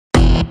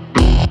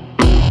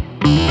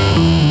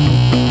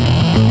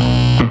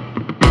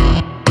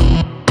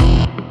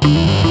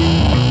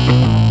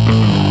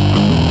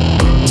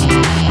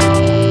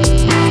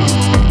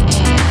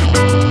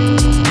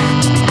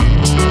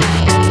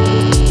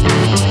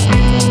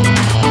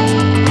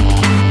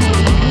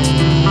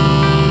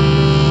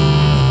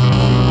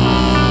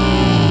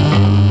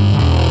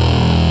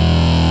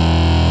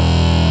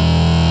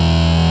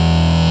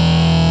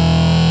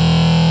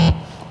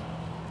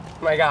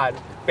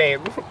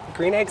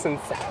between eggs and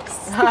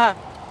sex.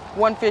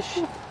 1 fish,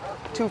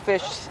 2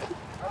 fish,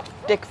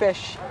 dick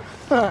fish.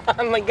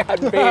 Oh my God,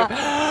 babe.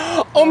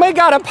 Oh my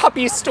God, a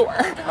puppy store.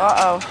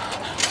 Uh-oh.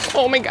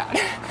 Oh my God.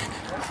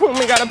 Oh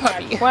my God, a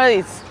puppy. What are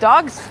these,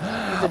 dogs?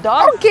 Is it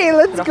dogs? Okay,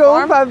 let's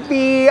go,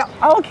 puppy.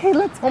 Okay,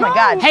 let's go. Oh my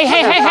God.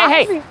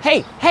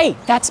 Hey,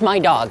 that's my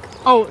dog.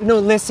 Oh, no,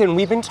 listen,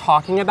 we've been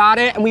talking about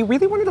it, and we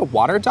really wanted a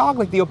water dog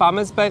like the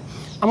Obamas, but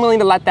I'm willing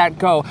to let that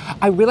go.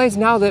 I realize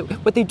now that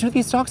what they do to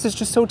these dogs is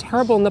just so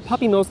terrible in the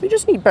puppy mills. They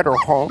just need better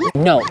homes.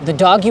 No, the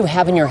dog you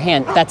have in your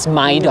hand, that's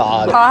my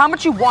dog. How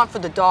much you want for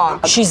the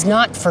dog? She's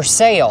not for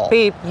sale.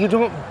 Babe, you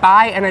don't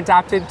buy an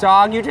adopted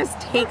dog, you just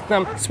take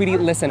them. Sweetie,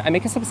 listen, I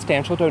make a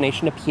substantial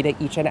donation to PETA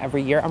each and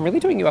every year. I'm really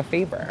doing you a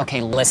favor.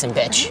 Okay, listen,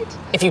 bitch.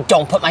 If you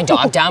don't put my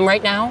dog down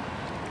right now,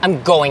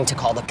 I'm going to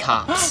call the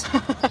cops.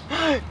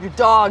 Your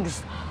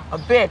dog's a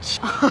bitch.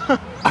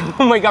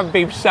 Oh my God,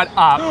 babe, shut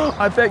up.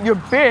 I bet your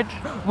bitch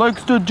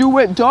likes to do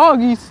it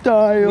doggy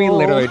style. We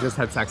literally just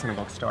had sex in a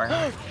bookstore.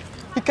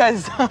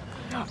 Because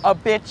a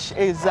bitch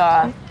is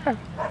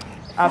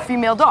a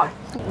female dog.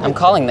 I'm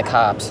calling the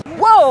cops.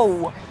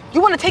 Whoa!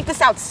 You want to take this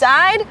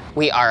outside?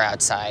 We are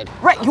outside.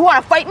 Right, you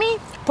want to fight me?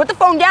 Put the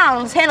phone down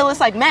and let's handle this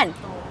like men.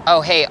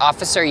 Oh, hey,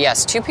 officer,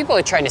 yes. 2 people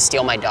are trying to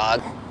steal my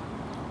dog.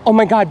 Oh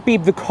my God,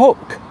 babe, the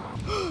Coke.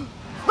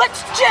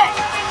 Let's check!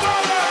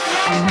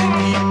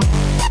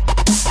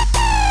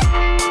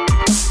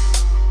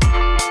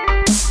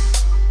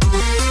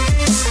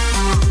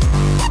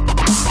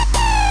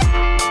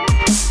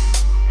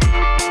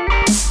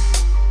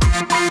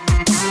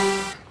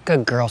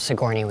 Good girl,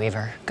 Sigourney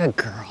Weaver. Good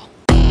girl.